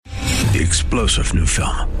The explosive new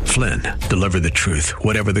film, Flynn, deliver the truth,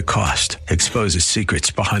 whatever the cost, exposes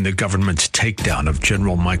secrets behind the government's takedown of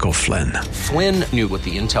General Michael Flynn. Flynn knew what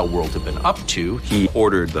the intel world had been up to. He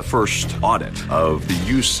ordered the first audit of the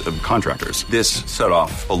use of contractors. This set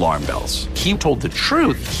off alarm bells. He told the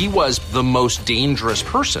truth. He was the most dangerous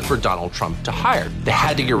person for Donald Trump to hire. They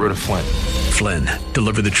had to get rid of Flynn. Flynn,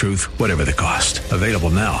 deliver the truth, whatever the cost. Available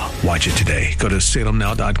now. Watch it today. Go to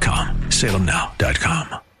salemnow.com.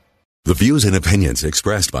 salemnow.com. The views and opinions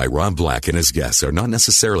expressed by Rob Black and his guests are not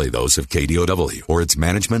necessarily those of KDOW or its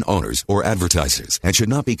management, owners, or advertisers and should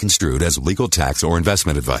not be construed as legal, tax, or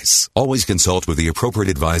investment advice. Always consult with the appropriate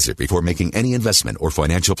advisor before making any investment or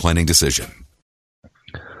financial planning decision.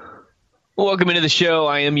 Welcome into the show.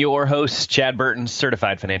 I am your host, Chad Burton,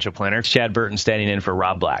 certified financial planner. It's Chad Burton standing in for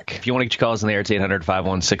Rob Black. If you want to get your calls in the air, it's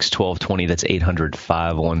 800-516-1220. That's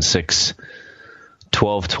 800-516-1220.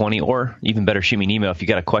 Or even better, shoot me an email if you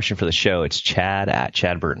got a question for the show. It's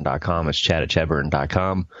chad@chadburton.com. It's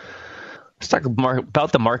chad@chadburton.com. Let's talk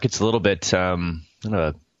about the markets a little bit. A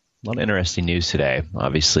lot of interesting news today.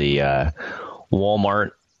 Obviously,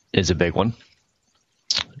 Walmart is a big one.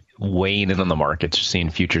 Weighing in on the markets, you're seeing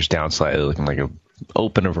futures down slightly, looking like an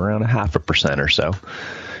open of around 0.5% or so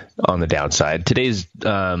on the downside. Today's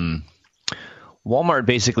Walmart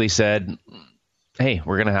basically said, hey,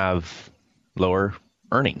 we're going to have lower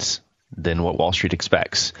earnings than what Wall Street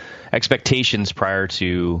expects. Expectations prior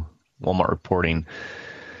to Walmart reporting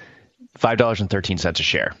 $5.13 a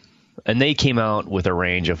share. And they came out with a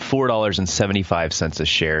range of $4.75 a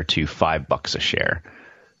share to $5 a share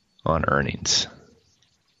on earnings.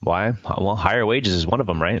 Why? Well, higher wages is one of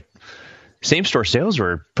them, right? Same-store sales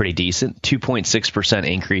were pretty decent, 2.6%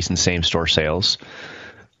 increase in same-store sales.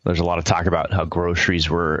 There's a lot of talk about how groceries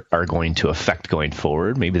are going to affect going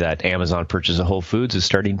forward. Maybe that Amazon purchase of Whole Foods is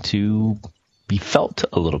starting to be felt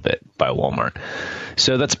a little bit by Walmart.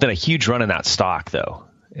 So that's been a huge run in that stock, though.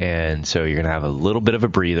 And so you're going to have a little bit of a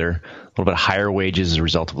breather, a little bit higher wages as a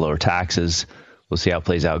result of lower taxes. We'll see how it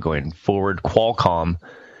plays out going forward. Qualcomm,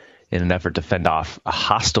 in an effort to fend off a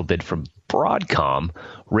hostile bid from Broadcom,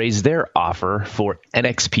 raised their offer for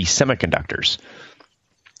NXP Semiconductors.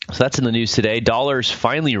 So that's in the news today. Dollars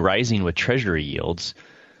finally rising with Treasury yields.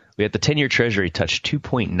 We had the 10-year Treasury touch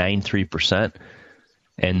 2.93%,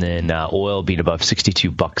 and then oil being above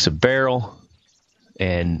 $62 a barrel.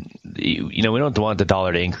 And, we don't want the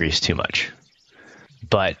dollar to increase too much.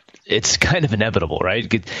 But it's kind of inevitable,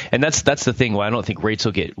 right? And that's the thing why I don't think rates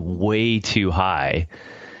will get way too high.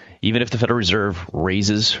 Even if the Federal Reserve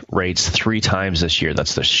raises rates 3 times this year,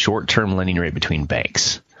 that's the short-term lending rate between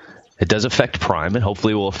banks. It does affect prime, and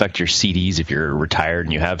hopefully will affect your CDs if you're retired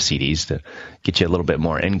and you have CDs to get you a little bit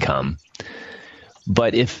more income.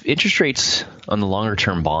 But if interest rates on the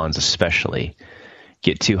longer-term bonds especially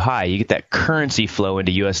get too high, you get that currency flow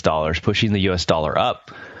into U.S. dollars, pushing the U.S. dollar up.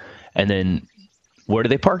 And then where do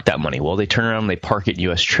they park that money? Well, they turn around and they park it in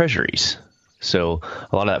U.S. Treasuries. So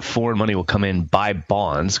a lot of that foreign money will come in, buy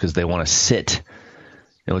bonds because they want to sit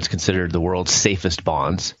in what's considered the world's safest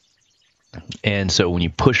bonds. And so when you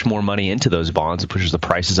push more money into those bonds, it pushes the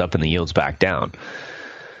prices up and the yields back down.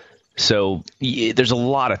 So there's a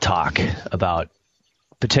lot of talk about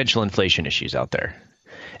potential inflation issues out there.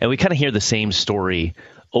 And we kind of hear the same story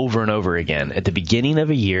over and over again. At the beginning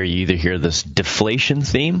of a year, you either hear this deflation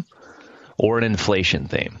theme or an inflation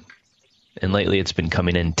theme. And lately it's been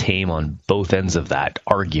coming in tame on both ends of that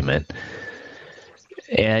argument.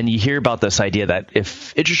 And you hear about this idea that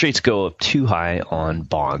if interest rates go up too high on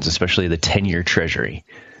bonds, especially the 10-year Treasury,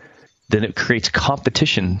 then it creates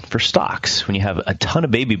competition for stocks. When you have a ton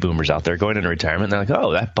of baby boomers out there going into retirement, they're like,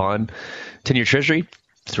 oh, that bond, 10-year Treasury,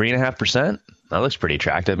 3.5%? That looks pretty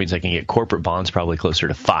attractive. That means I can get corporate bonds probably closer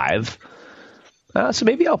to 5%. So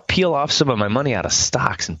maybe I'll peel off some of my money out of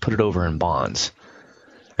stocks and put it over in bonds.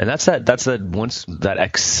 And once that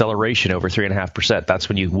acceleration over 3.5%, that's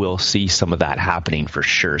when you will see some of that happening for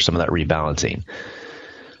sure, some of that rebalancing.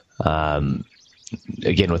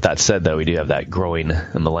 Again, with that said, though, we do have that growing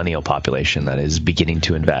millennial population that is beginning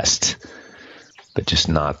to invest, but just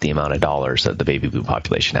not the amount of dollars that the baby boom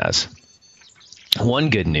population has. One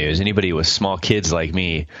good news, anybody with small kids like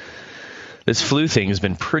me, this flu thing has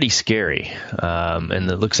been pretty scary. And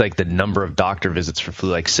it looks like the number of doctor visits for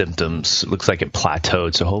flu-like symptoms looks like it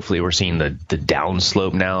plateaued. So hopefully we're seeing the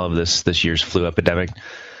downslope now of this year's flu epidemic.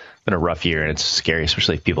 It's been a rough year, and it's scary,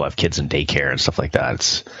 especially if people have kids in daycare and stuff like that.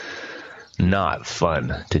 It's not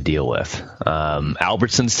fun to deal with.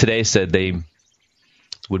 Albertsons today said they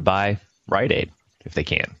would buy Rite Aid if they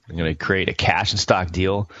can. They're going to create a cash and stock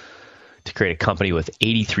deal to create a company with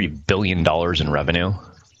 $83 billion in revenue.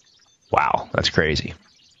 Wow, that's crazy.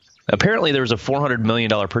 Apparently, there was a $400 million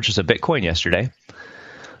purchase of Bitcoin yesterday.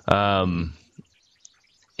 Now,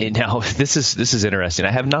 this is interesting.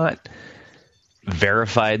 I have not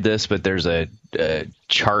verified this, but there's a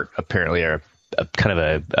chart apparently, or a kind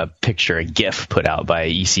of a picture, a GIF put out by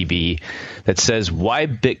ECB that says why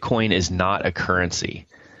Bitcoin is not a currency.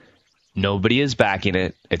 Nobody is backing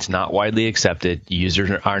it. It's not widely accepted. Users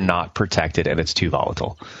are not protected, and it's too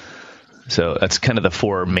volatile. So that's kind of the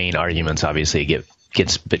four main arguments, obviously,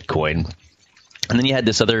 against Bitcoin. And then you had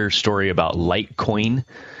this other story about Litecoin.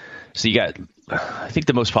 So you got, I think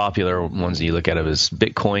the most popular ones that you look at is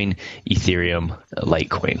Bitcoin, Ethereum,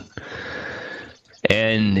 Litecoin.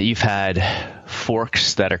 And you've had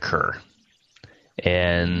forks that occur.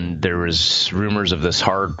 And there was rumors of this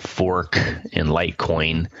hard fork in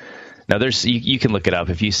Litecoin. Now, you can look it up.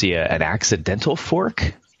 If you see an accidental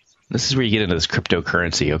fork, this is where you get into this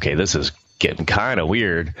cryptocurrency. Okay, this is getting kind of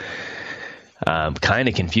weird, kind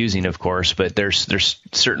of confusing, of course, but there's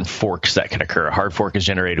certain forks that can occur. A hard fork is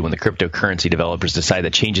generated when the cryptocurrency developers decide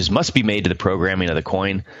that changes must be made to the programming of the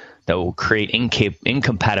coin that will create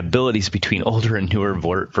incompatibilities between older and newer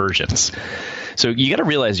versions. So you got to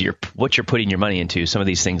realize what you're putting your money into. Some of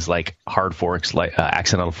these things like hard forks, like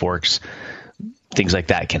accidental forks, things like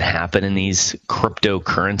that can happen in these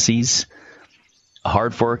cryptocurrencies. A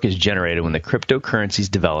hard fork is generated when the cryptocurrency's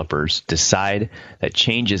developers decide that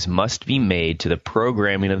changes must be made to the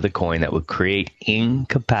programming of the coin that would create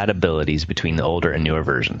incompatibilities between the older and newer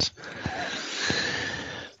versions.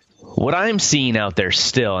 What I'm seeing out there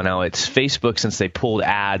still, now it's Facebook since they pulled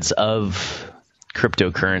ads of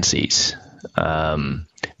cryptocurrencies,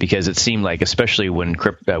 because it seemed like, especially when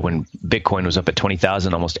Bitcoin was up at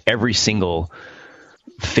 20,000, almost every single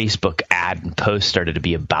Facebook ad and post started to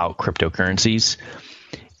be about cryptocurrencies.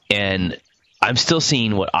 And I'm still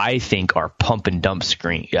seeing what I think are pump and dump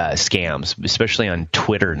scams, especially on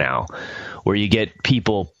Twitter now, where you get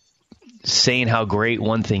people saying how great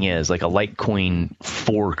one thing is, like a Litecoin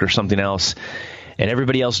fork or something else, and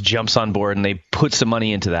everybody else jumps on board and they put some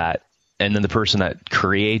money into that. And then the person that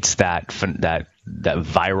creates that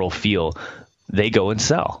viral feel, they go and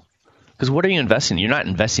sell. Because what are you investing in? You're not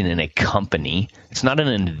investing in a company. It's not an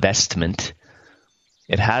investment.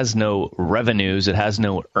 It has no revenues. It has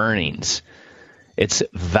no earnings. Its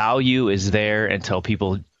value is there until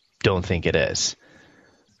people don't think it is.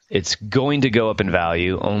 It's going to go up in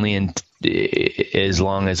value only as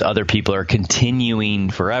long as other people are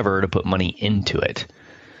continuing forever to put money into it.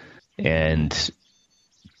 And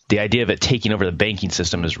the idea of it taking over the banking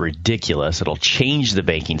system is ridiculous. It'll change the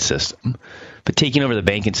banking system, but taking over the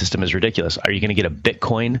banking system is ridiculous. Are you going to get a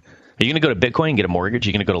Bitcoin? Are you going to go to Bitcoin and get a mortgage? Are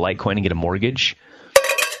you going to go to Litecoin and get a mortgage?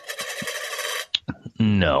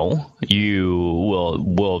 No.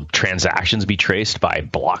 Will transactions be traced by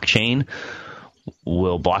blockchain?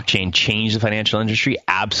 Will blockchain change the financial industry?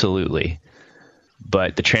 Absolutely.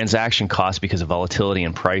 But the transaction costs, because of volatility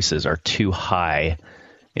and prices, are too high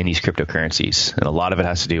in these cryptocurrencies. And a lot of it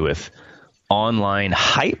has to do with online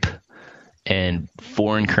hype and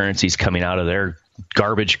foreign currencies coming out of their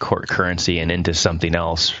garbage currency and into something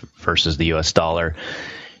else versus the US dollar.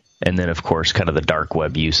 And then, of course, kind of the dark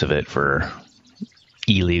web use of it for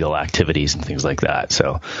illegal activities and things like that.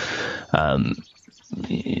 So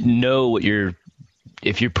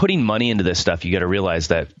if you're putting money into this stuff, you got to realize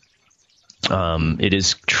that it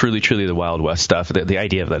is truly the Wild West stuff. The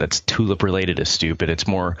idea that it's tulip related is stupid. It's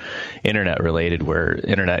more internet related, where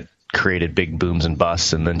internet created big booms and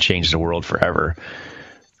busts and then changed the world forever.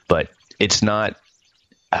 But it's not,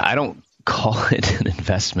 I don't call it an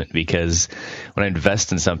investment, because when I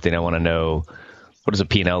invest in something, I want to know, what does a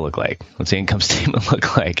P&L look like? What's the income statement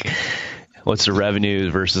look like? What's the revenue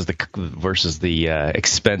versus the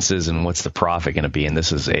expenses, and what's the profit going to be? And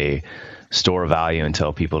this is a store value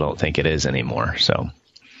until people don't think it is anymore. So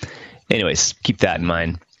anyways, keep that in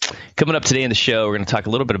mind. Coming up today in the show, we're going to talk a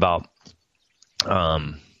little bit about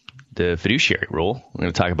the fiduciary rule. We're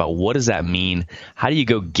going to talk about, what does that mean? How do you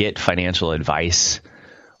go get financial advice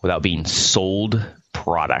without being sold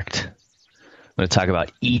product? I'm going to talk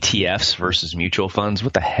about ETFs versus mutual funds.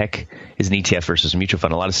 What the heck is an ETF versus a mutual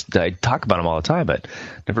fund? I talk about them all the time, but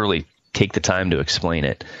never really take the time to explain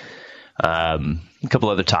it. A couple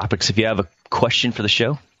other topics. If you have a question for the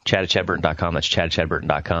show, chad@chadburton.com. That's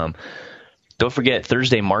chad@chadburton.com. Don't forget,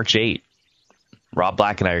 Thursday, March 8th, Rob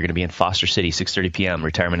Black and I are going to be in Foster City, 6:30 p.m.,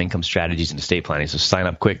 Retirement Income Strategies and Estate Planning. So sign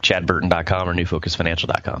up quick, chadburton.com or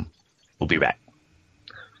newfocusfinancial.com. We'll be back.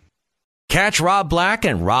 Catch Rob Black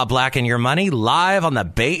and Rob Black and Your Money live on the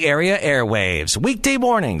Bay Area airwaves, weekday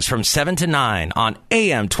mornings from 7 to 9 on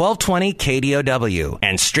AM 1220 KDOW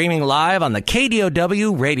and streaming live on the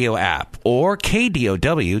KDOW radio app or KDOW.biz.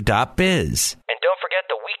 And don't forget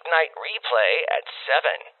the weeknight replay at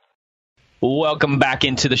 7. Welcome back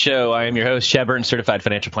into the show. I am your host, Chad Burton, certified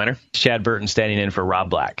financial planner. Chad Burton standing in for Rob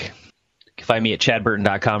Black. You can find me at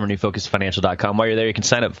chadburton.com or newfocusfinancial.com. While you're there, you can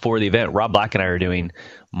sign up for the event. Rob Black and I are doing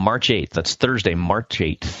March 8th. That's Thursday, March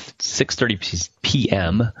 8th, 6:30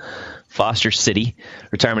 p.m., Foster City,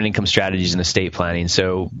 Retirement Income Strategies and Estate Planning.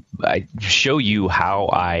 So I show you how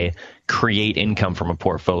I create income from a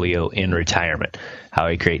portfolio in retirement, how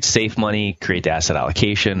I create safe money, create the asset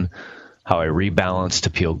allocation, how I rebalance to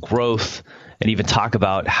peel growth, and even talk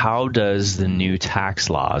about how does the new tax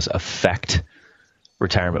laws affect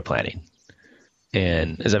retirement planning.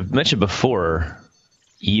 And as I've mentioned before,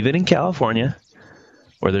 even in California,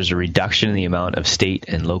 where there's a reduction in the amount of state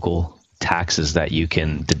and local taxes that you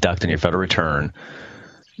can deduct on your federal return,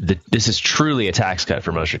 this is truly a tax cut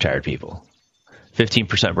for most retired people.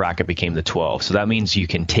 15% bracket became the 12. So that means you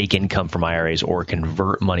can take income from IRAs or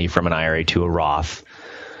convert money from an IRA to a Roth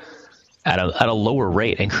at a lower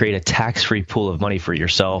rate and create a tax-free pool of money for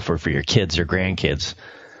yourself or for your kids or grandkids,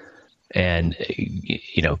 and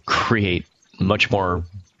create much more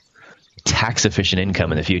tax-efficient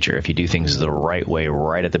income in the future if you do things the right way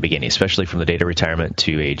right at the beginning, especially from the date of retirement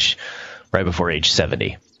to right before age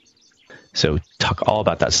 70. So talk all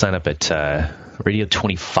about that. Sign up at Radio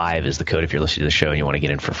 25 is the code if you're listening to the show and you want to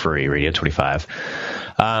get in for free. Radio 25.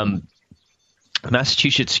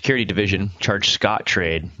 Massachusetts Security Division charged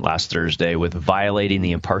Scottrade last Thursday with violating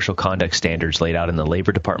the impartial conduct standards laid out in the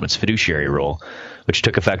Labor Department's fiduciary rule, which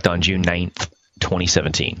took effect on June 9th,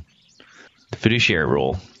 2017. The fiduciary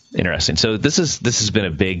rule, interesting. So this has been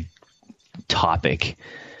a big topic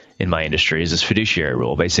in my industry, is this fiduciary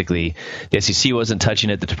rule. Basically, the SEC wasn't touching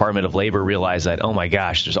it. The Department of Labor realized that, oh my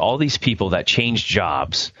gosh, there's all these people that change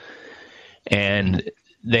jobs and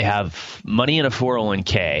they have money in a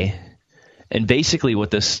 401k. And basically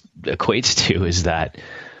what this equates to is that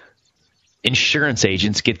insurance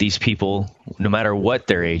agents get these people, no matter what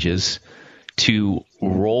their age is, to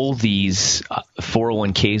roll these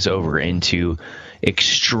 401ks over into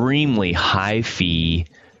extremely high fee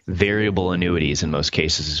variable annuities. In most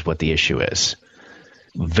cases is what the issue is.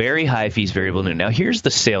 Very high fees, variable annuity. Now here's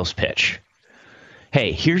the sales pitch.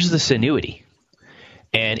 Hey, here's this annuity.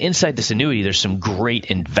 And inside this annuity, there's some great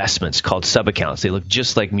investments called sub-accounts. They look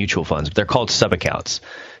just like mutual funds, but they're called sub-accounts.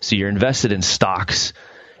 So you're invested in stocks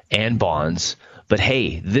and bonds. But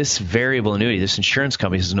hey, this variable annuity, this insurance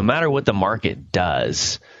company says no matter what the market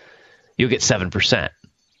does, you'll get 7%.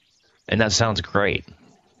 And that sounds great.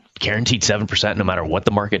 Guaranteed 7% no matter what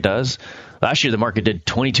the market does. Last year, the market did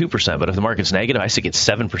 22%, but if the market's negative, I still get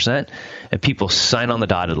 7%. And people sign on the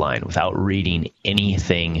dotted line without reading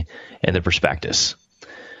anything in the prospectus.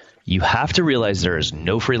 You have to realize there is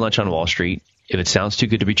no free lunch on Wall Street. If it sounds too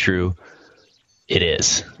good to be true, it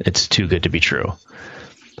is. It's too good to be true.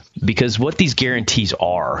 Because what these guarantees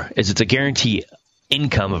are is it's a guarantee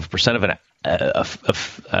income of a percent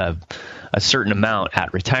of a certain amount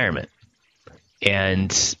at retirement.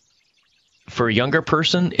 And for a younger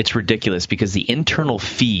person, it's ridiculous because the internal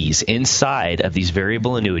fees inside of these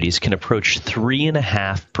variable annuities can approach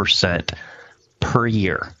 3.5% per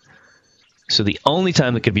year. So the only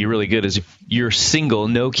time that could be really good is if you're single,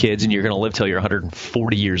 no kids, and you're going to live till you're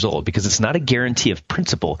 140 years old, because it's not a guarantee of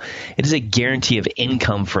principal. It is a guarantee of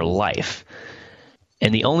income for life.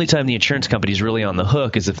 And the only time the insurance company is really on the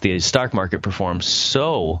hook is if the stock market performs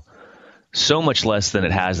so much less than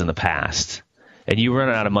it has in the past. And you run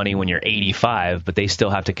out of money when you're 85, but they still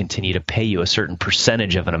have to continue to pay you a certain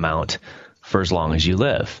percentage of an amount for as long as you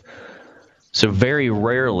live. So very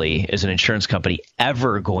rarely is an insurance company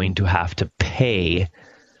ever going to have to pay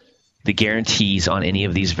the guarantees on any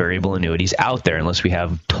of these variable annuities out there unless we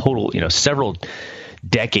have total, several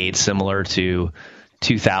decades similar to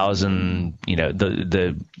 2000,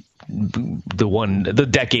 the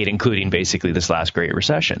decade including basically this last Great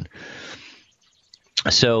Recession.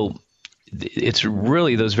 So it's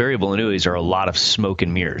really, those variable annuities are a lot of smoke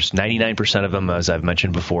and mirrors. 99% of them, as I've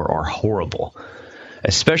mentioned before, are horrible.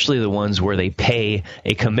 Especially the ones where they pay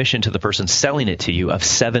a commission to the person selling it to you of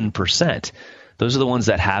 7%. Those are the ones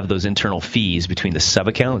that have those internal fees between the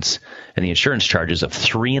sub-accounts and the insurance charges of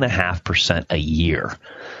 3.5% a year.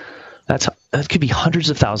 That could be hundreds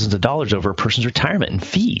of thousands of dollars over a person's retirement in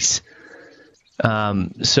fees.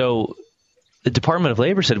 So the Department of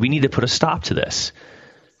Labor said we need to put a stop to this.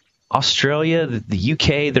 Australia, the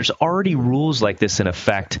UK, there's already rules like this in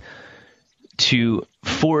effect to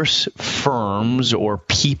force firms or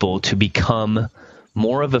people to become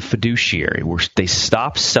more of a fiduciary, where they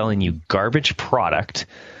stop selling you garbage product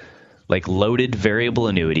like loaded variable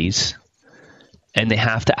annuities, and they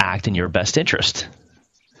have to act in your best interest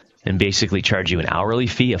and basically charge you an hourly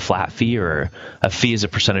fee, a flat fee, or a fee as a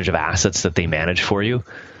percentage of assets that they manage for you.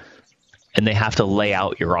 And they have to lay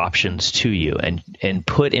out your options to you and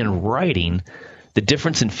put in writing the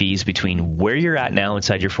difference in fees between where you're at now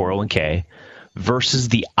inside your 401k versus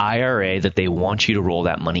the IRA that they want you to roll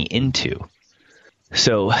that money into.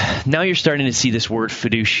 So now you're starting to see this word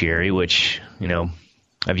fiduciary, which,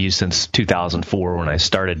 I've used since 2004 when I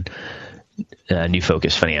started New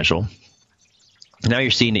Focus Financial. Now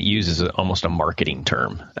you're seeing it used as almost a marketing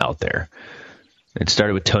term out there. It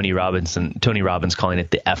started with Tony Robbins calling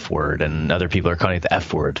it the F word, and other people are calling it the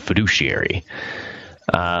F word, fiduciary.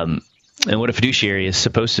 And what a fiduciary is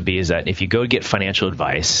supposed to be is that if you go get financial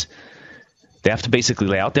advice, they have to basically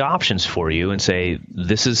lay out the options for you and say,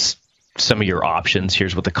 this is some of your options.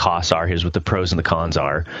 Here's what the costs are. Here's what the pros and the cons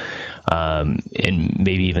are. And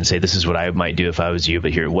maybe even say, this is what I might do if I was you,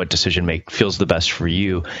 but here, what decision feels the best for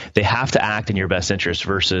you. They have to act in your best interest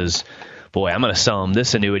versus, boy, I'm going to sell them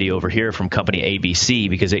this annuity over here from company ABC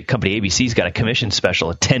because company ABC's got a commission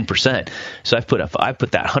special at 10%. So I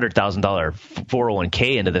put that $100,000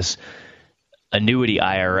 401k into this annuity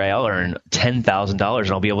IRA. I'll earn $10,000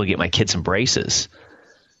 and I'll be able to get my kids some braces.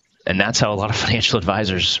 And that's how a lot of financial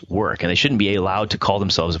advisors work. And they shouldn't be allowed to call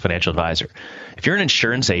themselves a financial advisor. If you're an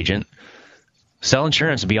insurance agent, sell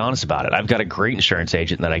insurance and be honest about it. I've got a great insurance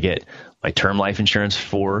agent that I get my term life insurance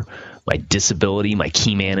for, my disability, my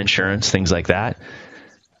key man insurance, things like that.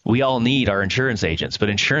 We all need our insurance agents, but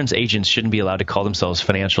insurance agents shouldn't be allowed to call themselves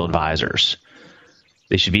financial advisors.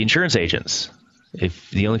 They should be insurance agents.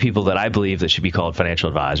 If the only people that I believe that should be called financial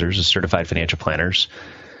advisors is certified financial planners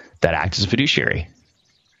that act as a fiduciary.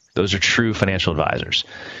 Those are true financial advisors.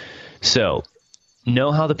 So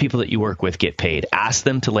know how the people that you work with get paid. Ask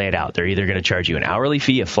them to lay it out. They're either going to charge you an hourly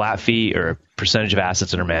fee, a flat fee, or a percentage of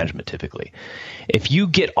assets under management typically. If you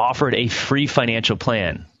get offered a free financial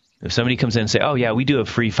plan, if somebody comes in and say, oh yeah, we do a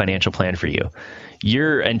free financial plan for you,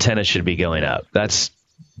 your antenna should be going up. That's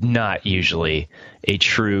not usually a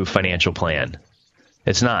true financial plan.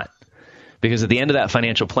 It's not. Because at the end of that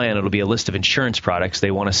financial plan, it'll be a list of insurance products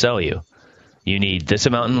they want to sell you. You need this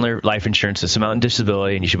amount in life insurance, this amount in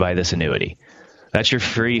disability, and you should buy this annuity. That's your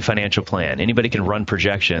free financial plan. Anybody can run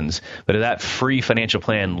projections, but if that free financial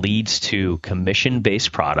plan leads to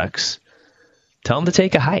commission-based products, tell them to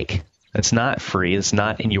take a hike. That's not free. It's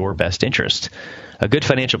not in your best interest. A good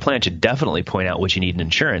financial plan should definitely point out what you need in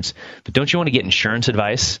insurance, but don't you want to get insurance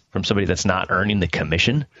advice from somebody that's not earning the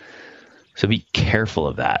commission? So be careful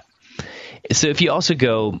of that. So if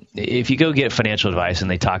you go get financial advice and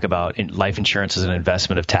they talk about life insurance as an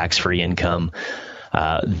investment of tax-free income,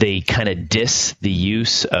 they kind of diss the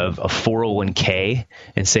use of a 401k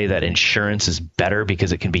and say that insurance is better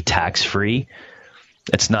because it can be tax-free.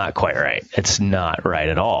 It's not quite right. It's not right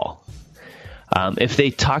at all. If they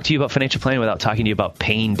talk to you about financial planning without talking to you about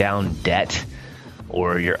paying down debt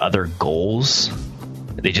or your other goals,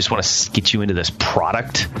 they just want to get you into this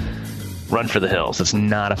product, run for the hills. It's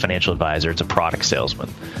not a financial advisor. It's a product salesman.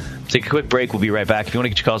 Take a quick break. We'll be right back. If you want to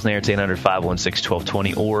get your calls in there, it's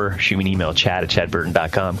 800-516-1220 or shoot me an email,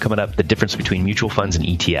 chad@chadburton.com. Coming up, the difference between mutual funds and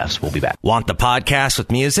ETFs. We'll be back. Want the podcast with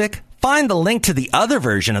music? Find the link to the other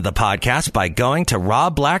version of the podcast by going to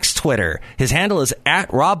Rob Black's Twitter. His handle is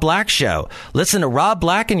 @RobBlackShow. Listen to Rob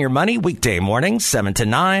Black and Your Money weekday mornings, 7 to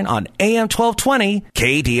 9 on AM 1220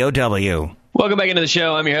 KDOW. Welcome back into the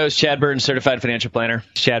show. I'm your host, Chad Burton, certified financial planner.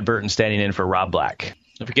 Chad Burton standing in for Rob Black.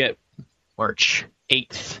 Don't forget, March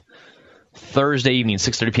 8th, Thursday evening,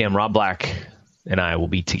 6:30 p.m., Rob Black and I will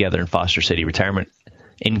be together in Foster City. Retirement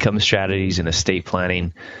income strategies and estate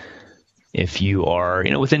planning. If you are,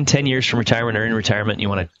 within 10 years from retirement or in retirement, you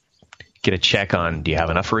want to get a check on, do you have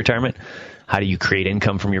enough for retirement? How do you create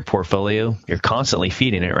income from your portfolio? You're constantly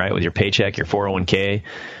feeding it, right? With your paycheck, your 401k,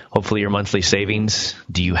 hopefully your monthly savings.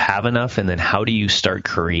 Do you have enough? And then how do you start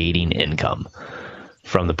creating income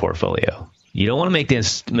from the portfolio? You don't want to make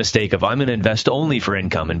this mistake of, I'm going to invest only for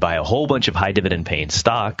income and buy a whole bunch of high dividend paying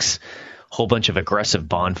stocks, a whole bunch of aggressive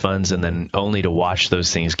bond funds, and then only to watch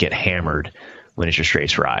those things get hammered when interest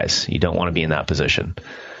rates rise. You don't want to be in that position.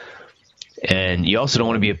 And you also don't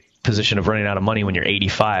want to be in a position of running out of money when you're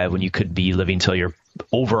 85, when you could be living till you're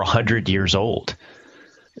over 100 years old.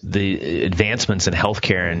 The advancements in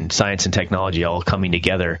healthcare and science and technology all coming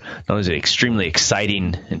together, not only is it extremely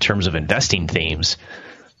exciting in terms of investing themes,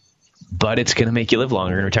 but it's going to make you live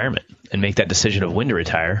longer in retirement and make that decision of when to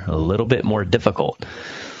retire a little bit more difficult.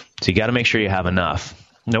 So you got to make sure you have enough.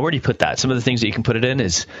 Now, where do you put that? Some of the things that you can put it in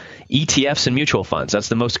is ETFs and mutual funds. That's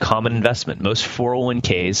the most common investment. Most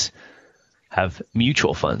 401ks have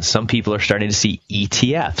mutual funds. Some people are starting to see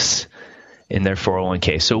ETFs in their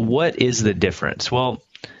 401k. So what is the difference? Well,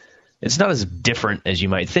 it's not as different as you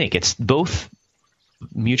might think. It's both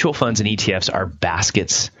mutual funds and ETFs are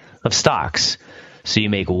baskets of stocks. So you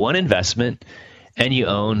make one investment and you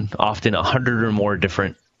own often 100 or more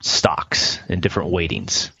different stocks in different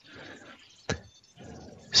weightings.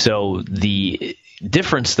 So the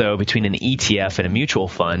difference, though, between an ETF and a mutual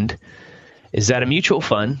fund is that a mutual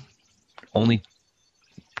fund only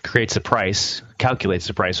calculates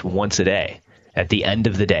the price once a day at the end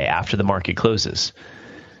of the day after the market closes.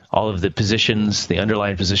 All of the positions, the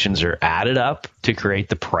underlying positions are added up to create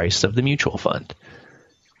the price of the mutual fund.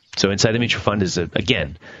 So inside the mutual fund is,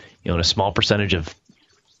 again, you own a small percentage of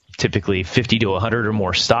typically 50 to 100 or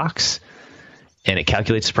more stocks, and it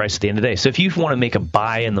calculates the price at the end of the day. So if you want to make a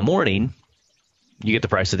buy in the morning, you get the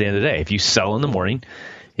price at the end of the day. If you sell in the morning,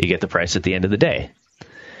 you get the price at the end of the day.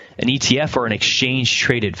 An ETF or an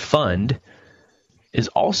exchange-traded fund is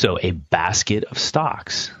also a basket of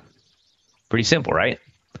stocks. Pretty simple, right?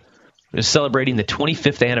 We're celebrating the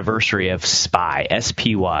 25th anniversary of SPY,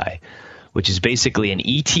 S-P-Y, which is basically an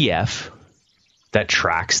ETF that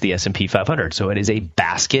tracks the S&P 500. So it is a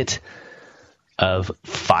basket of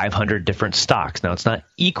 500 different stocks. Now, it's not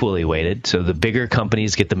equally weighted, so the bigger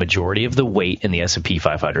companies get the majority of the weight in the S&P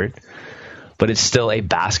 500, but it's still a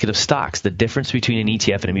basket of stocks. The difference between an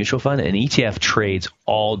ETF and a mutual fund, an ETF trades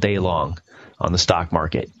all day long on the stock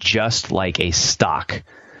market, just like a stock.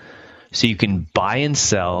 So you can buy and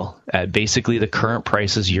sell at basically the current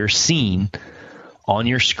prices you're seeing on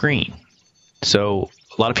your screen. So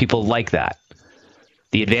a lot of people like that.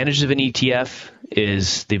 The advantage of an ETF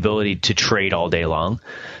is the ability to trade all day long.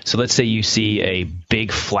 So let's say you see a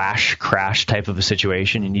big flash crash type of a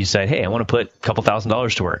situation and you say, hey, I want to put a couple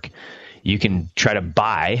 $1,000s to work. You can try to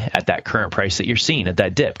buy at that current price that you're seeing at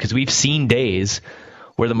that dip, because we've seen days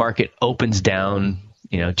where the market opens down,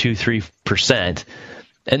 2-3%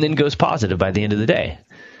 and then goes positive by the end of the day.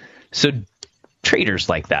 So traders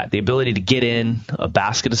like that, the ability to get in a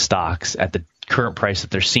basket of stocks at the current price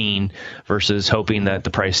that they're seeing versus hoping that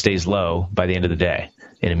the price stays low by the end of the day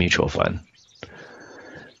in a mutual fund.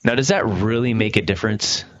 Now, does that really make a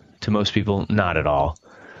difference to most people? Not at all.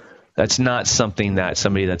 That's not something that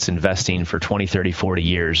somebody that's investing for 20, 30, 40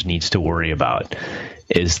 years needs to worry about,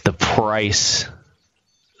 is the price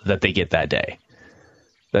that they get that day.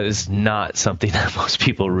 That is not something that most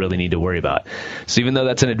people really need to worry about. So even though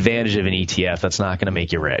that's an advantage of an ETF, that's not going to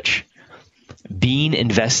make you rich. Being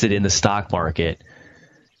invested in the stock market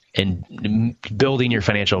and building your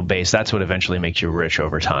financial base, that's what eventually makes you rich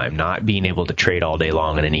over time, not being able to trade all day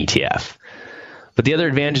long in an ETF. But the other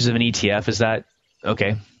advantages of an ETF is that,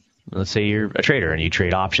 okay, let's say you're a trader and you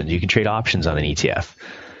trade options. You can trade options on an ETF.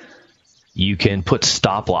 You can put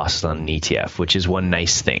stop losses on an ETF, which is one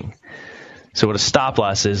nice thing. So what a stop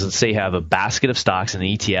loss is, let's say you have a basket of stocks in an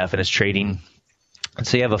ETF and it's trading. Let's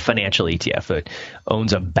say you have a financial ETF that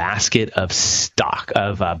owns a basket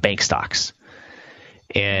of bank stocks.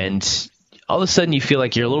 And all of a sudden you feel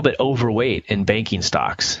like you're a little bit overweight in banking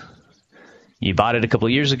stocks. You bought it a couple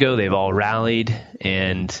of years ago, they've all rallied,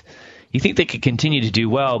 and you think they could continue to do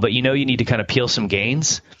well, but you need to kind of peel some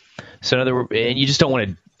gains. So in other words, and you just don't want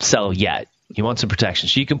to sell yet. You want some protection.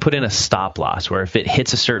 So you can put in a stop loss where if it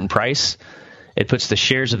hits a certain price, it puts the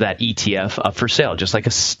shares of that ETF up for sale, just like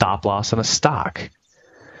a stop loss on a stock.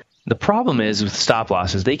 The problem is with stop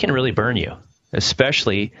losses, they can really burn you,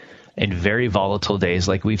 especially in very volatile days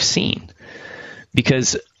like we've seen.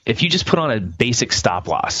 Because if you just put on a basic stop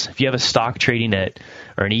loss, if you have a stock trading at,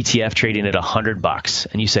 or an ETF trading at $100,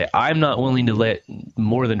 and you say, I'm not willing to let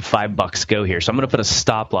more than $5 go here, so I'm going to put a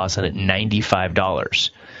stop loss on at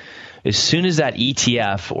 $95. As soon as that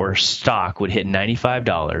ETF or stock would hit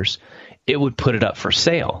 $95, it would put it up for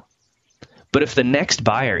sale. But if the next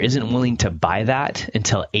buyer isn't willing to buy that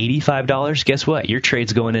until $85, guess what? Your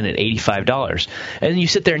trade's going in at $85. And then you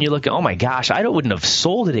sit there and you look, oh my gosh, I wouldn't have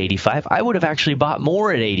sold at $85. I would have actually bought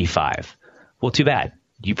more at $85. Well, too bad.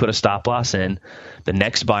 You put a stop loss in. The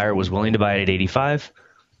next buyer was willing to buy it at $85.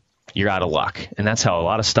 You're out of luck. And that's how a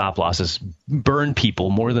lot of stop losses burn people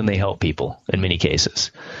more than they help people in many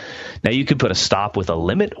cases. Now, you could put a stop with a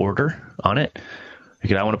limit order on it.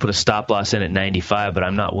 Because I want to put a stop loss in at $95, but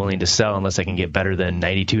I'm not willing to sell unless I can get better than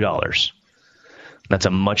 $92. That's a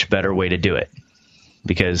much better way to do it.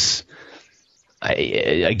 Because,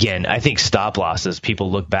 I think stop losses, people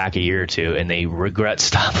look back a year or two and they regret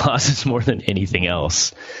stop losses more than anything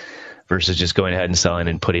else versus just going ahead and selling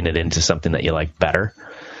and putting it into something that you like better.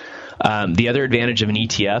 The other advantage of an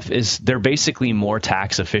ETF is they're basically more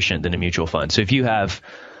tax efficient than a mutual fund. So if you have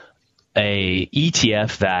a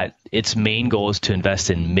ETF that its main goal is to invest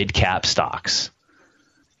in mid-cap stocks,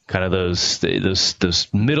 kind of those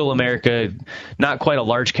middle America, not quite a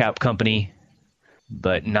large cap company,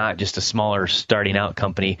 but not just a smaller starting out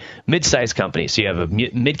company, mid-sized company. So you have a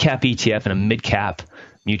mid-cap ETF and a mid-cap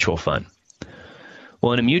mutual fund.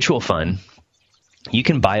 Well, in a mutual fund, you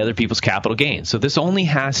can buy other people's capital gains. So this only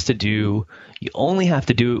has to do, you only have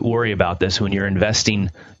to worry about this when you're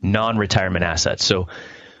investing non-retirement assets. So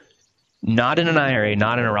not in an IRA,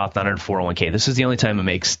 not in a Roth, not in a 401k. This is the only time it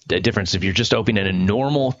makes a difference if you're just opening a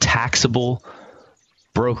normal taxable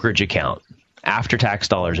brokerage account, after tax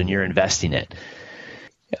dollars, and you're investing it.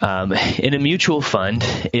 In a mutual fund,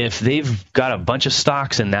 if they've got a bunch of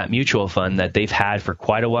stocks in that mutual fund that they've had for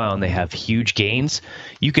quite a while and they have huge gains,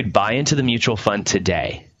 you could buy into the mutual fund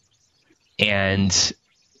today. And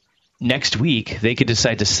next week, they could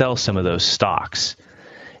decide to sell some of those stocks.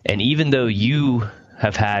 And even though you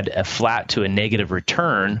have had a flat to a negative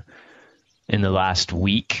return in the last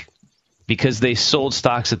week, because they sold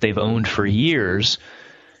stocks that they've owned for years,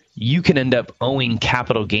 you can end up owing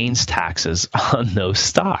capital gains taxes on those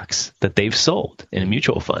stocks that they've sold in a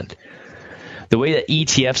mutual fund. The way that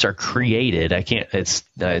ETFs are created,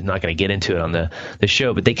 I'm not going to get into it on the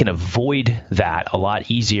show, but they can avoid that a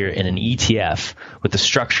lot easier in an ETF with the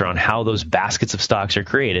structure on how those baskets of stocks are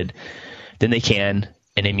created than they can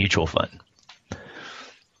in a mutual fund.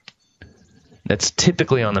 That's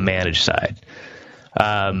typically on the managed side.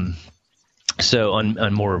 So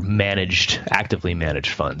on more managed, actively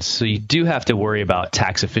managed funds. So you do have to worry about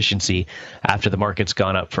tax efficiency after the market's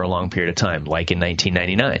gone up for a long period of time, like in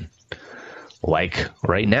 1999, like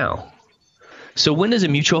right now. So when is a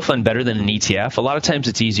mutual fund better than an ETF? A lot of times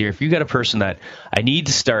it's easier if you've got a person that I need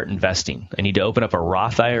to start investing. I need to open up a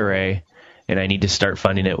Roth IRA and I need to start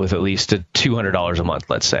funding it with at least $200 a month,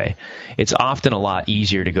 let's say. It's often a lot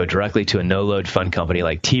easier to go directly to a no-load fund company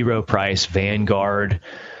like T. Rowe Price, Vanguard,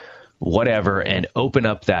 whatever, and open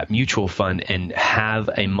up that mutual fund and have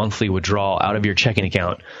a monthly withdrawal out of your checking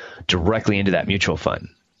account directly into that mutual fund.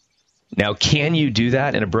 Now, can you do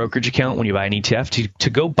that in a brokerage account when you buy an ETF? To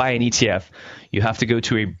go buy an ETF, you have to go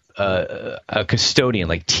to a custodian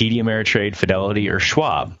like TD Ameritrade, Fidelity, or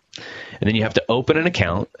Schwab. And then you have to open an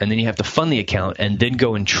account, and then you have to fund the account, and then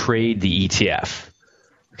go and trade the ETF.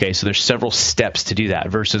 Okay, so there's several steps to do that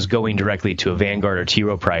versus going directly to a Vanguard or T.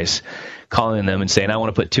 Rowe Price, calling them and saying, I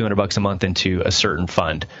want to put $200 a month into a certain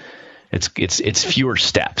fund. It's fewer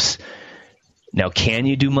steps. Now, can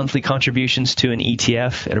you do monthly contributions to an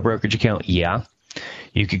ETF at a brokerage account? Yeah.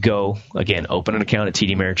 You could go, again, open an account at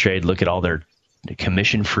TD Ameritrade, look at all their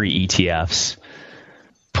commission-free ETFs,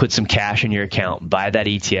 put some cash in your account, buy that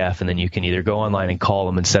ETF, and then you can either go online and call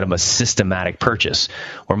them and set up a systematic purchase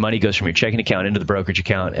where money goes from your checking account into the brokerage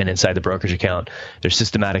account, and inside the brokerage account, they're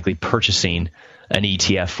systematically purchasing an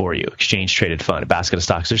ETF for you, exchange-traded fund, a basket of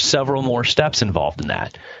stocks. There's several more steps involved in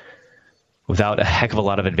that without a heck of a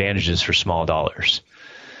lot of advantages for small dollars.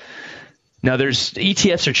 Now,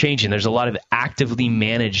 ETFs are changing. There's a lot of actively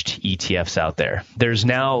managed ETFs out there. There's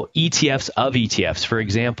now ETFs of ETFs. For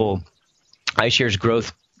example, iShares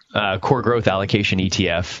Core Growth Allocation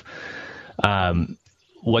ETF.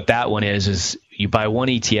 What that one is you buy one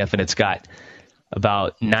ETF and it's got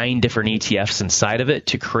about 9 different ETFs inside of it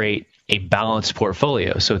to create a balanced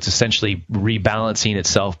portfolio. So it's essentially rebalancing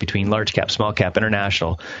itself between large cap, small cap,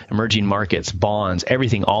 international, emerging markets, bonds,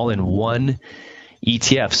 everything all in one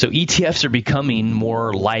ETF. So ETFs are becoming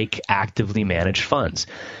more like actively managed funds.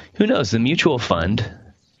 Who knows? The mutual fund,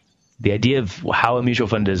 the idea of how a mutual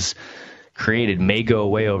fund is created may go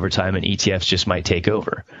away over time, and ETFs just might take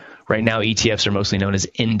over. Right now, ETFs are mostly known as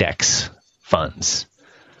index funds,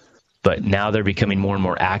 but now they're becoming more and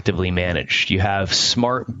more actively managed. You have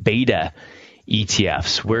smart beta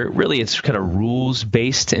ETFs, where really it's kind of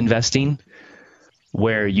rules-based investing,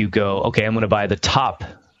 where you go, okay, I'm going to buy the top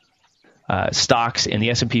stocks in the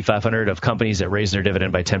S&P 500 of companies that raise their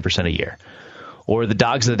dividend by 10% a year. Or the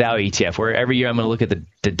Dogs of the Dow ETF, where every year I'm going to look at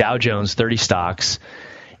the Dow Jones 30 stocks,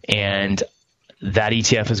 and that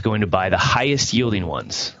ETF is going to buy the highest yielding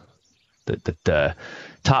ones, the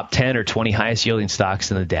top 10 or 20 highest yielding stocks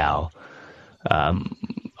in the Dow.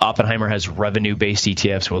 Oppenheimer has revenue-based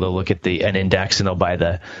ETFs where they'll look at an index and they'll buy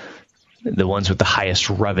the ones with the highest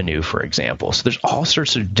revenue, for example. So there's all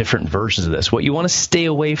sorts of different versions of this. What you want to stay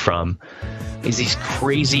away from is these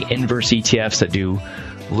crazy inverse ETFs that do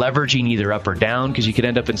leveraging either up or down, because you could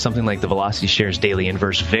end up in something like the Velocity Shares Daily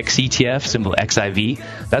Inverse VIX ETF, symbol XIV.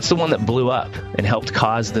 That's the one that blew up and helped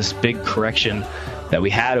cause this big correction that we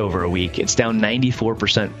had over a week, it's down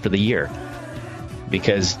 94% for the year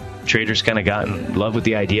because traders kind of got in love with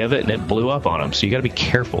the idea of it and it blew up on them. So you got to be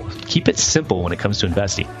careful. Keep it simple when it comes to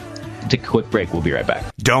investing. Take a quick break. We'll be right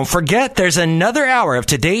back. Don't forget, there's another hour of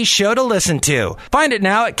today's show to listen to. Find it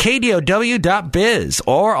now at KDOW.biz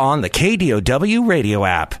or on the KDOW radio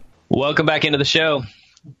app. Welcome back into the show.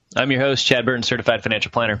 I'm your host, Chad Burton, Certified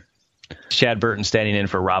Financial Planner. Chad Burton standing in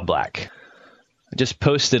for Rob Black. I just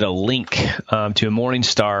posted a link to a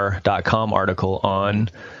Morningstar.com article on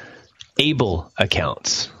Able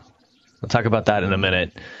accounts. I'll talk about that in a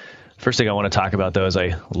minute. First thing I want to talk about, though, is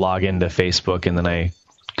I log into Facebook and then I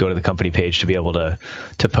go to the company page to be able to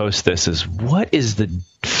post this, is what is the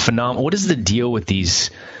deal with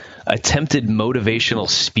these attempted motivational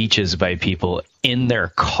speeches by people in their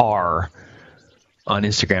car on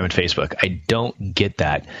Instagram and Facebook? I don't get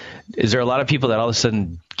that. Is there a lot of people that all of a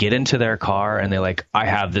sudden get into their car and they're like, I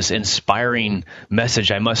have this inspiring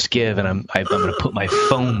message I must give, and I'm going to put my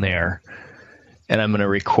phone there and I'm going to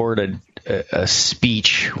record a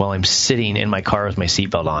speech while I'm sitting in my car with my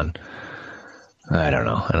seatbelt on? I don't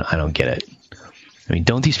know. I don't get it. I mean,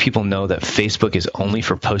 don't these people know that Facebook is only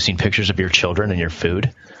for posting pictures of your children and your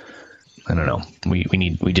food? I don't know.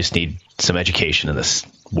 We just need some education in this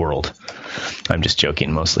world. I'm just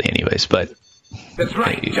joking mostly anyways, but that's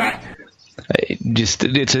right, Jack.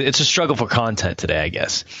 It's a struggle for content today, I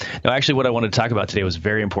guess. Now, actually, what I wanted to talk about today was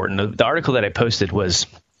very important. The article that I posted was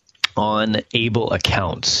on Able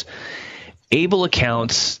accounts. Able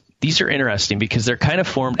accounts, these are interesting because they're kind of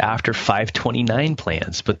formed after 529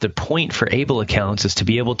 plans. But the point for Able accounts is to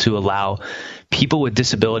be able to allow people with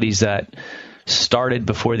disabilities that started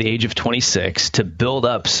before the age of 26 to build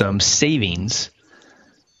up some savings,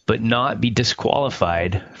 but not be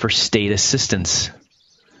disqualified for state assistance.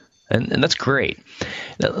 And that's great.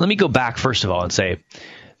 Now, let me go back first of all and say,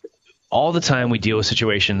 all the time we deal with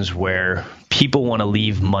situations where people want to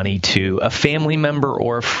leave money to a family member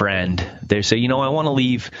or a friend. They say, I want to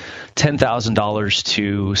leave $10,000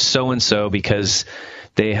 to so-and-so because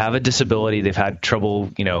they have a disability. They've had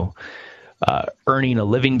trouble, earning a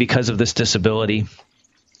living because of this disability.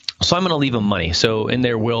 So I'm going to leave them money. So in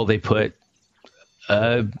their will, they put,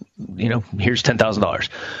 here's $10,000.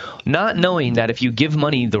 Not knowing that if you give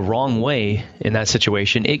money the wrong way in that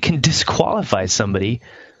situation, it can disqualify somebody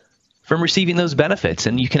from receiving those benefits.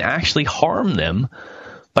 And you can actually harm them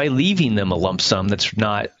by leaving them a lump sum that's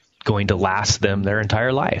not going to last them their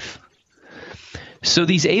entire life. So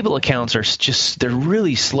these Able accounts are they're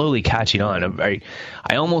really slowly catching on. I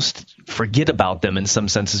almost forget about them in some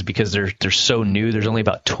senses because they're so new. There's only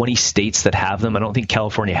about 20 states that have them. I don't think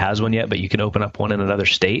California has one yet, but you can open up one in another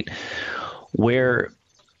state where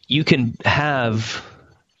you can have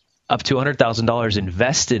up to $100,000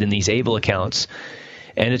 invested in these Able accounts.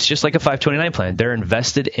 And it's just like a 529 plan. They're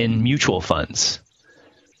invested in mutual funds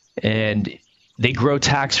and they grow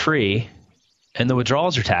tax-free. And the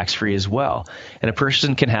withdrawals are tax-free as well. And a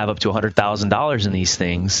person can have up to $100,000 in these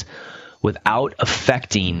things without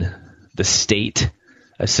affecting the state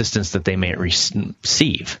assistance that they may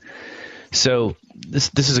receive. So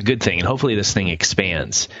this is a good thing, and hopefully this thing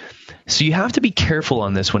expands. So you have to be careful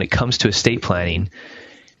on this when it comes to estate planning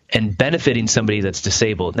and benefiting somebody that's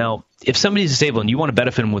disabled. Now, if somebody's disabled and you want to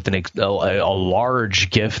benefit them with a large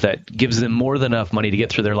gift that gives them more than enough money to get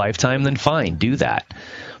through their lifetime, then fine, do that.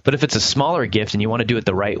 But if it's a smaller gift and you want to do it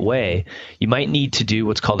the right way, you might need to do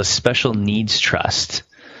what's called a special needs trust,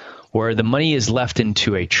 where the money is left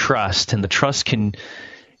into a trust and the trust can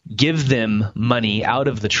give them money out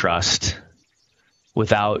of the trust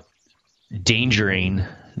without endangering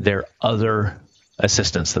their other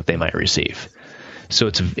assistance that they might receive. So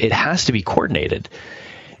it has to be coordinated.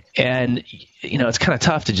 And, it's kind of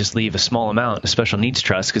tough to just leave a small amount in a special needs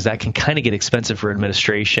trust because that can kind of get expensive for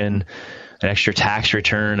administration, an extra tax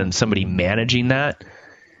return, and somebody managing that.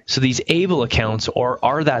 So these Able accounts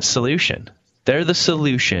are that solution. They're the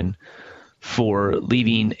solution for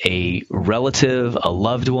leaving a relative, a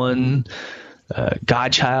loved one, a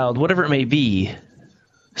godchild, whatever it may be,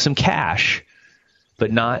 some cash,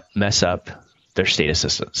 but not mess up their state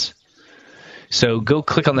assistance. So go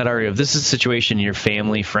click on that area. If this is a situation in your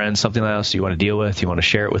family, friends, something else you want to deal with, you want to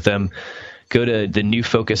share it with them, go to the New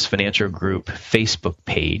Focus Financial Group Facebook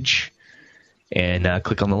page and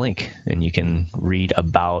click on the link, and you can read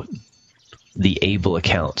about the Able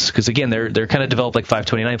accounts. Because again, they're kind of developed like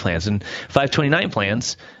 529 plans, and 529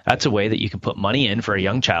 plans, that's a way that you can put money in for a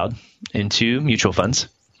young child into mutual funds,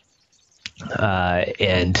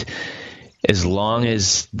 and as long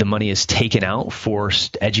as the money is taken out for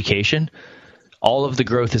education, all of the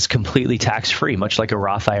growth is completely tax-free, much like a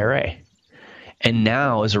Roth IRA. And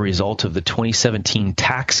now, as a result of the 2017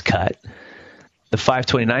 tax cut, the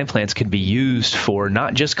 529 plans can be used for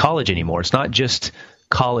not just college anymore. It's not just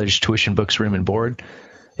college tuition, books, room, and board.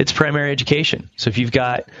 It's primary education. So if you've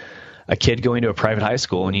got a kid going to a private high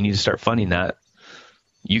school and you need to start funding that,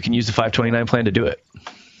 you can use the 529 plan to do it.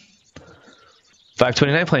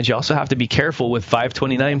 529 plans, you also have to be careful with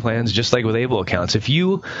 529 plans, just like with ABLE accounts. If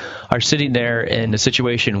you are sitting there in a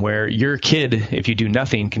situation where your kid, if you do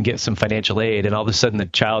nothing, can get some financial aid, and all of a sudden the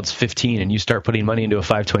child's 15 and you start putting money into a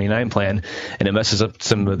 529 plan and it messes up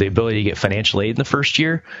some of the ability to get financial aid in the first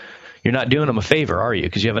year, you're not doing them a favor, are you?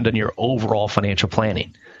 Because you haven't done your overall financial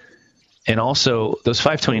planning. And also, those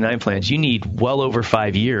 529 plans, you need well over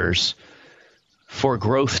 5 years for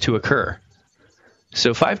growth to occur.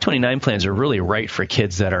 So 529 plans are really right for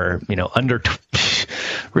kids that are,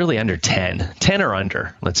 really under 10 or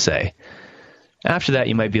under, let's say. After that,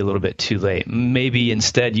 you might be a little bit too late. Maybe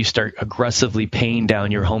instead you start aggressively paying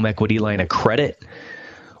down your home equity line of credit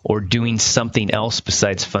or doing something else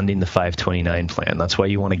besides funding the 529 plan. That's why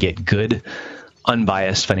you want to get good,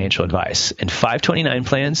 unbiased financial advice. And 529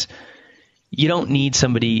 plans, you don't need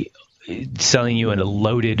somebody selling you a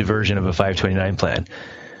loaded version of a 529 plan.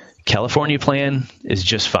 California plan is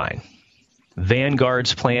just fine.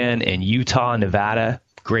 Vanguard's plan in Utah, Nevada,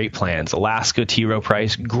 great plans. Alaska, T. Rowe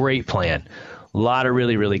Price, great plan. A lot of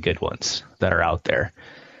really, really good ones that are out there.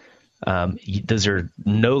 Those are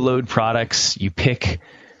no-load products. You pick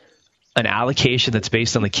an allocation that's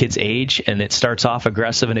based on the kid's age, and it starts off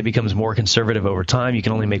aggressive and it becomes more conservative over time. You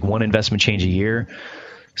can only make one investment change a year.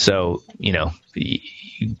 So,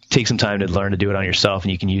 you take some time to learn to do it on yourself,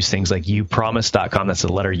 and you can use things like upromise.com. That's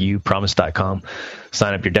the letter U, promise.com.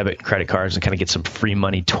 Sign up your debit and credit cards and kind of get some free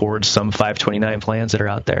money towards some 529 plans that are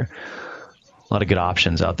out there. A lot of good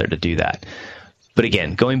options out there to do that. But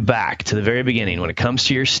again, going back to the very beginning, when it comes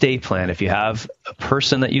to your estate plan, if you have a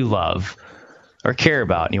person that you love or care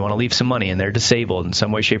about and you want to leave some money and they're disabled in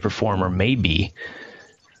some way, shape, or form, or maybe,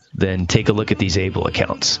 then take a look at these ABLE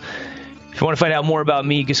accounts. If you want to find out more about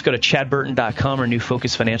me, just go to chadburton.com or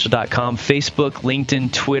newfocusfinancial.com, Facebook,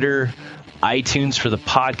 LinkedIn, Twitter, iTunes for the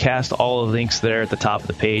podcast. All the links there at the top of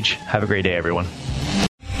the page. Have a great day, everyone.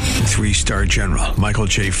 3-star General Michael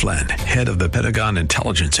J. Flynn, head of the Pentagon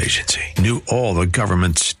Intelligence Agency, knew all the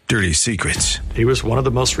government's dirty secrets. He was one of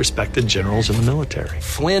the most respected generals in the military.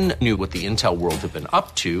 Flynn knew what the intel world had been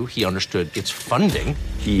up to. He understood its funding.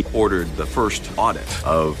 He ordered the first audit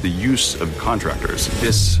of the use of contractors.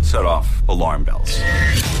 This set off alarm bells.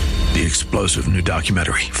 The explosive new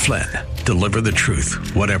documentary, Flynn, Deliver the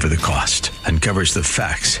Truth, Whatever the Cost, uncovers the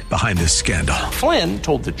facts behind this scandal. Flynn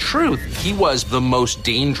told the truth. He was the most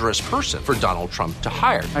dangerous person for Donald Trump to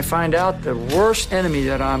hire. I find out the worst enemy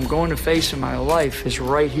that I'm going to face in my life is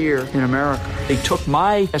right here in America. They took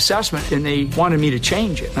my assessment and they wanted me to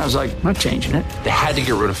change it. And I was like, I'm not changing it. They had to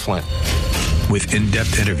get rid of Flynn. With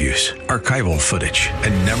in-depth interviews, archival footage,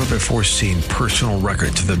 and never-before-seen personal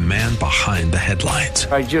records of the man behind the headlines.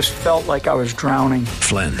 I just felt like I was drowning.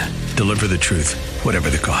 Flynn, Deliver the Truth, Whatever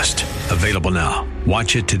the Cost. Available now.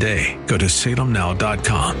 Watch it today. Go to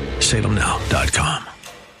salemnow.com. salemnow.com.